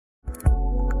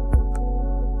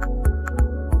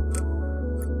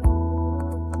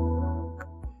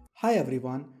Hi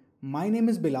everyone, my name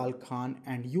is Bilal Khan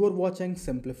and you are watching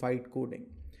Simplified Coding.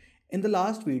 In the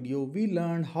last video, we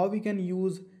learned how we can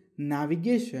use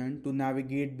navigation to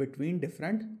navigate between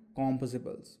different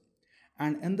composables.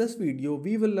 And in this video,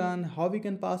 we will learn how we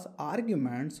can pass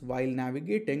arguments while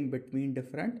navigating between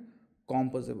different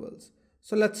composables.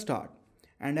 So let's start.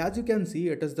 And as you can see,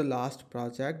 it is the last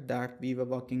project that we were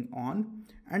working on.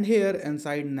 And here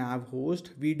inside nav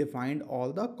host, we defined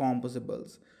all the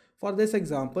composables. For this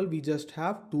example, we just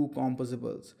have two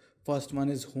composables. First one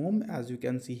is home, as you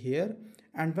can see here.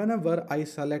 And whenever I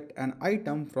select an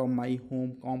item from my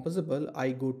home composable,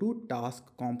 I go to task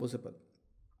composable.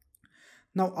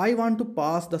 Now I want to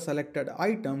pass the selected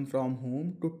item from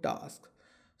home to task.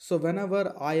 So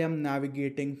whenever I am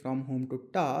navigating from home to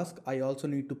task, I also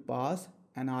need to pass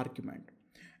an argument.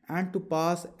 And to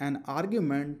pass an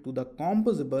argument to the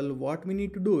composable, what we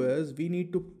need to do is we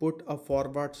need to put a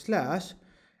forward slash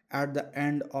at the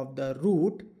end of the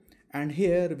root, and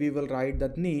here we will write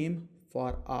the name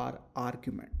for our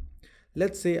argument.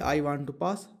 Let's say I want to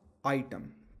pass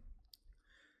item.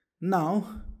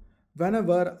 Now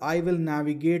whenever I will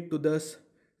navigate to this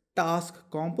task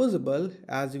composable,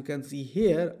 as you can see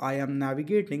here, I am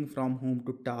navigating from home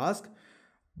to task.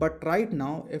 But right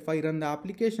now, if I run the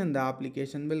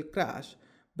application will crash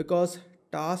because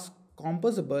task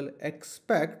composable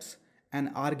expects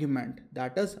an argument,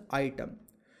 that is item.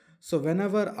 So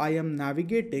whenever I am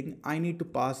navigating, I need to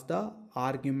pass the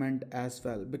argument as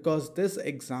well, because this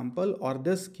example or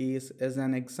this case is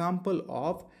an example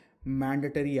of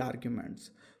mandatory arguments.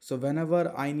 So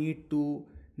whenever I need to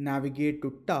navigate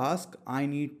to task, I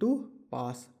need to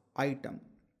pass item.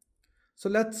 So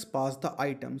let's pass the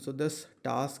item. So this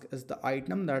task is the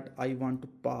item that I want to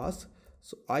pass.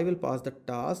 So I will pass the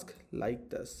task like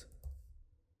this.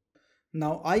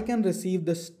 Now I can receive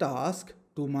this task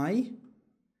to my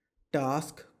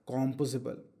task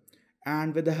composable,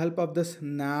 and with the help of this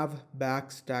nav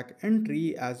backstack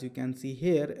entry, as you can see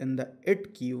here in the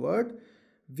it keyword,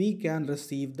 we can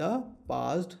receive the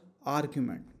passed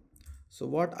argument. So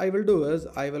what I will do is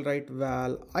I will write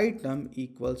val item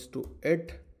equals to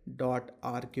it dot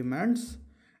arguments,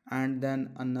 and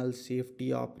then a null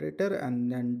safety operator, and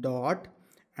then dot,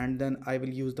 and then I will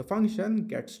use the function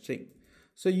get string.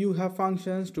 So you have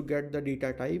functions to get the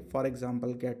data type, for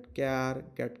example get char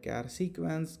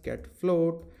sequence, get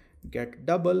float, get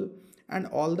double, and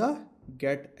all the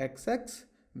get xx,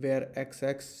 where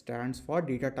xx stands for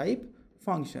data type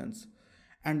functions.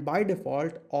 And by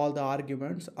default all the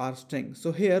arguments are string.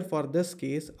 So here for this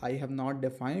case I have not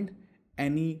defined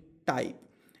any type,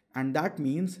 and that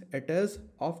means it is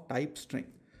of type string.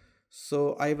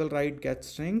 So I will write get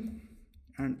string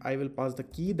and I will pass the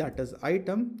key, that is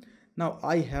item. Now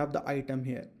I have the item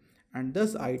here, and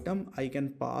this item I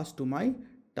can pass to my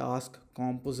task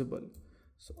composable.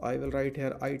 So I will write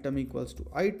here item equals to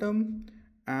item,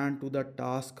 and to the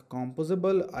task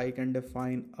composable I can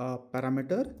define a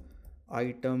parameter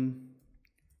item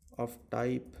of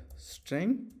type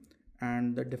string,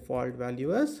 and the default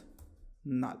value is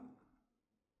null.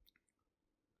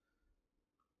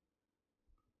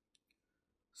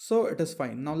 So it is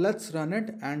fine. Now let's run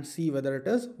it and see whether it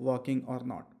is working or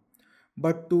not.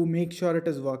 But to make sure it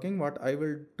is working, what I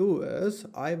will do is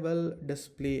I will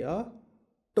display a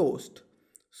toast.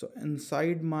 So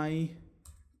inside my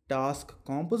task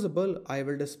composable, I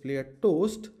will display a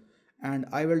toast, and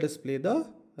I will display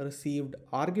the received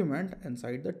argument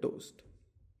inside the toast.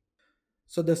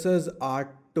 So this is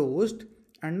our toast,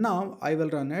 and now I will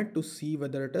run it to see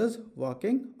whether it is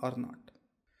working or not.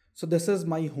 So this is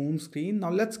my home screen.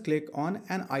 Now let's click on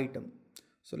an item.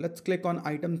 So let's click on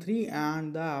item 3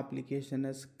 and the application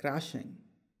is crashing.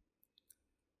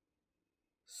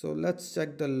 So let's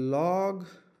check the log,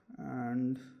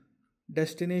 and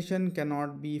destination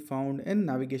cannot be found in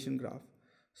navigation graph.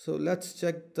 So let's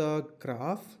check the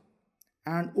graph,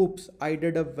 and oops, I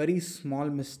did a very small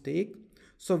mistake.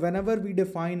 So whenever we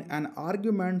define an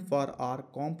argument for our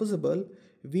composable,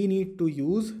 we need to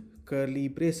use curly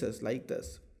braces like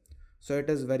this. So it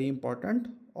is very important,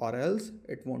 or else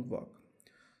it won't work.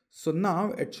 So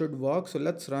now it should work. So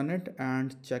let's run it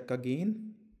and check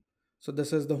again. So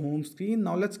this is the home screen.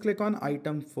 Now let's click on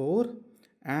item 4,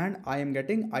 and I am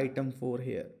getting item 4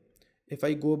 here. If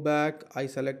I go back, I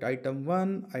select item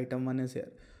 1 is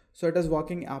here. So it is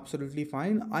working absolutely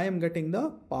fine. I am getting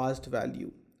the passed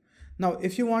value. Now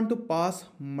if you want to pass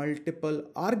multiple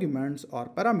arguments or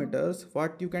parameters,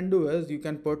 what you can do is you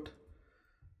can put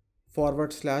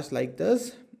forward slash like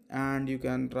this, and you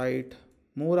can write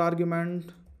more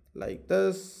argument like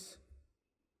this,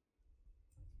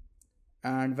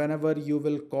 And whenever you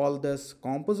will call this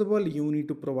composable, you need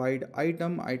to provide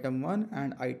item, item1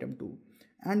 and item2.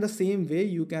 And the same way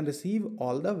you can receive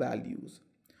all the values.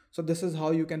 So this is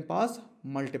how you can pass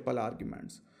multiple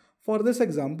arguments. For this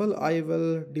example, I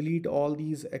will delete all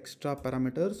these extra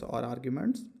parameters or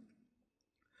arguments.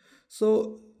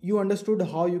 So you understood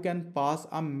how you can pass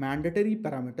a mandatory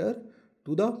parameter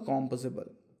to the composable.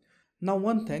 Now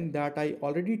one thing that I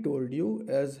already told you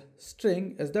is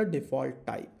string is the default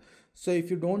type. So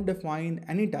if you don't define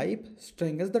any type,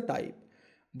 string is the type.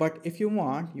 But if you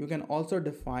want, you can also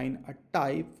define a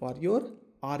type for your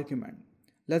argument.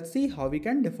 Let's see how we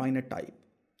can define a type.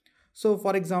 So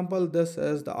for example, this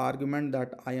is the argument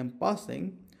that I am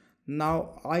passing.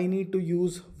 Now I need to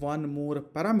use one more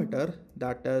parameter,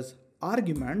 that is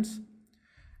arguments.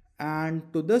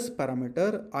 And to this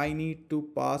parameter, I need to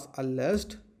pass a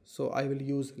list. So I will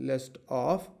use list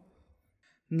of.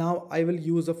 Now I will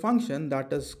use a function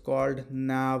that is called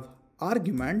nav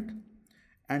argument,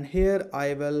 and here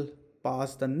I will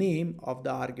pass the name of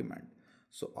the argument.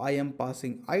 So I am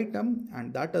passing item,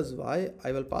 and that is why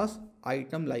I will pass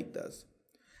item like this.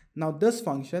 Now this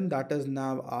function, that is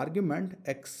nav argument,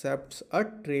 accepts a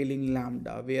trailing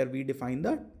lambda where we define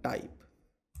the type.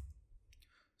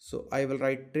 So I will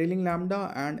write trailing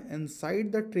lambda, and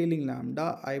inside the trailing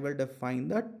lambda I will define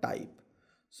the type.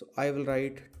 So I will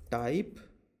write type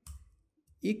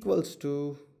equals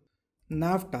to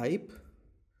nav type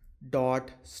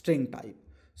dot string type.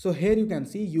 So here you can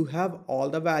see you have all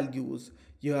the values.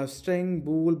 You have string,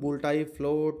 bool, bool type,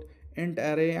 float, int,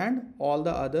 array, and all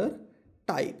the other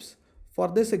types. For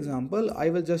this example, I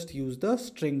will just use the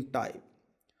string type.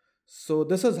 So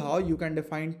this is how you can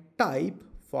define type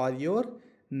for your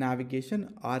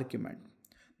navigation argument.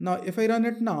 Now if I run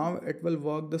it now, it will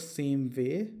work the same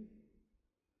way.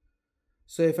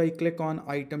 So if I click on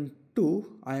item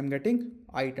 2, I am getting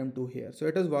item 2 here. So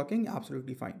it is working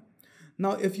absolutely fine.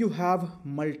 Now if you have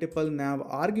multiple nav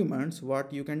arguments,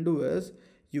 what you can do is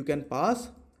you can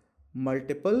pass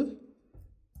multiple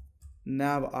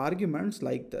nav arguments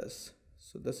like this.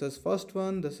 So this is first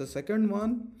one, this is second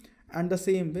one, and the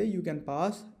same way you can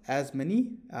pass as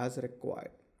many as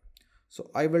required. So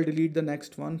I will delete the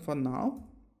next one for now.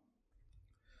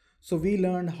 So we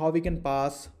learned how we can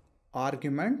pass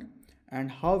argument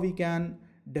and how we can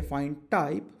define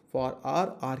type for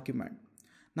our argument.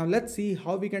 Now let's see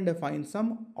how we can define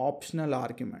some optional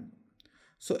argument.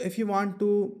 So if you want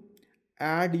to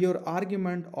add your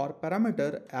argument or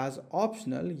parameter as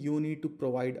optional, you need to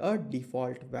provide a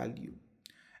default value.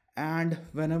 And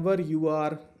whenever you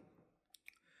are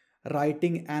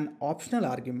writing an optional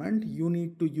argument, you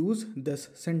need to use this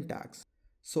syntax.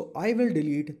 So I will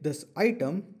delete this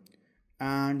item,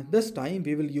 and this time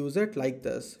we will use it like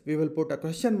this. We will put a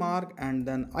question mark and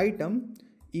then item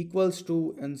equals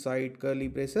to inside curly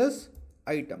braces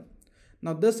item.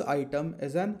 Now this item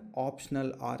is an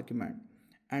optional argument,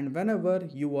 and whenever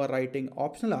you are writing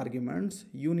optional arguments,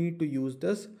 you need to use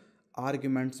this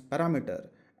arguments parameter,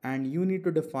 and you need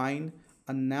to define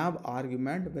a nav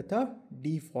argument with a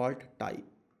default type.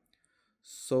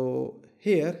 So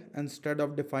here, instead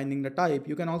of defining the type,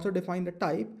 you can also define the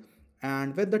type,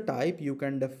 and with the type you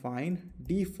can define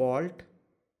default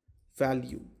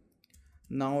value.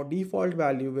 Now default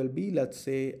value will be, let's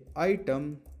say,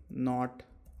 item not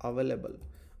available,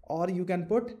 or you can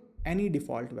put any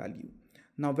default value.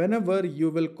 Now whenever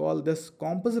you will call this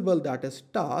composable, that is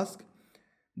task,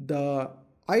 the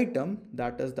item,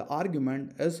 that is the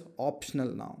argument, is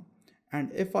optional now. And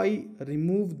if I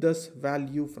remove this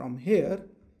value from here,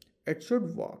 it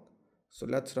should work. So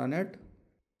let's run it.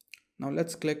 Now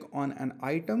let's click on an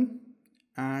item,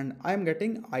 and I am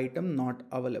getting item not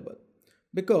available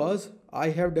because I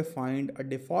have defined a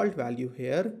default value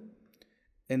here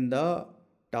in the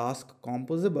task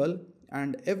composable,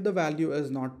 and if the value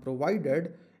is not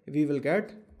provided, we will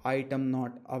get item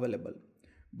not available.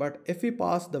 But if we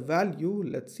pass the value,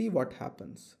 let's see what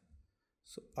happens.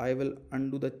 So I will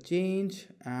undo the change,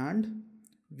 and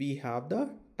we have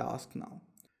the task now.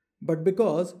 But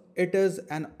because it is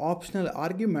an optional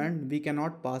argument, we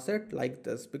cannot pass it like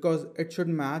this because it should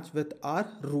match with our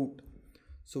root.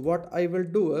 So what I will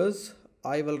do is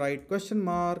I will write question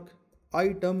mark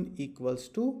item equals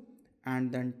to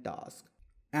and then task.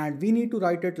 And we need to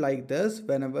write it like this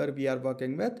whenever we are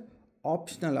working with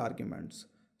optional arguments.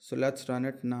 So let's run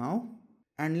it now,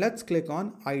 and let's click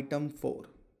on item 4.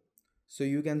 So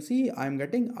you can see I am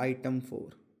getting item 4.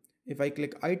 If I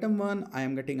click item 1, I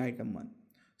am getting item 1.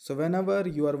 So whenever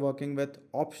you are working with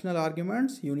optional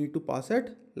arguments, you need to pass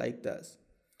it like this.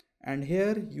 And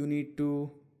here you need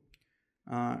to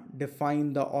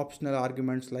define the optional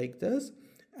arguments like this.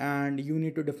 and you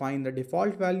need to define the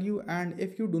default value. And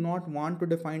if you do not want to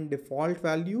define default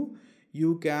value,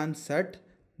 you can set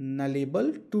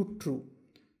nullable to true.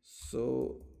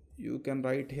 So you can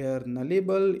write here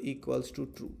nullable equals to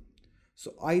true.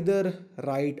 So either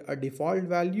write a default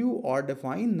value or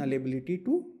define nullability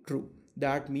to true.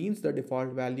 That means the default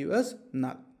value is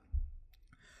null.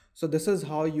 So this is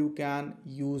how you can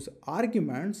use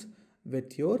arguments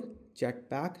with your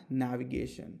Jetpack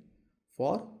navigation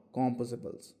for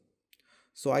composables.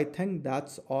 So I think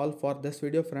that's all for this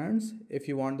video, friends. If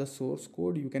you want the source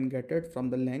code, you can get it from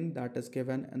the link that is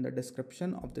given in the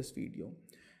description of this video.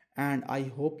 And I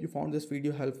hope you found this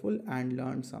video helpful and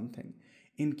learned something.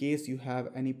 In case you have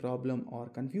any problem or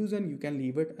confusion, you can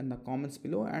leave it in the comments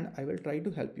below and I will try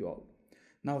to help you out.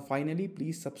 Now finally,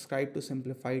 please subscribe to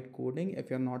Simplified Coding if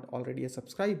you're not already a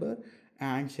subscriber,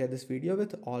 and share this video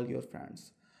with all your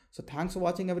friends. So thanks for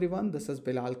watching everyone. This is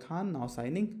Bilal Khan now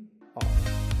signing off.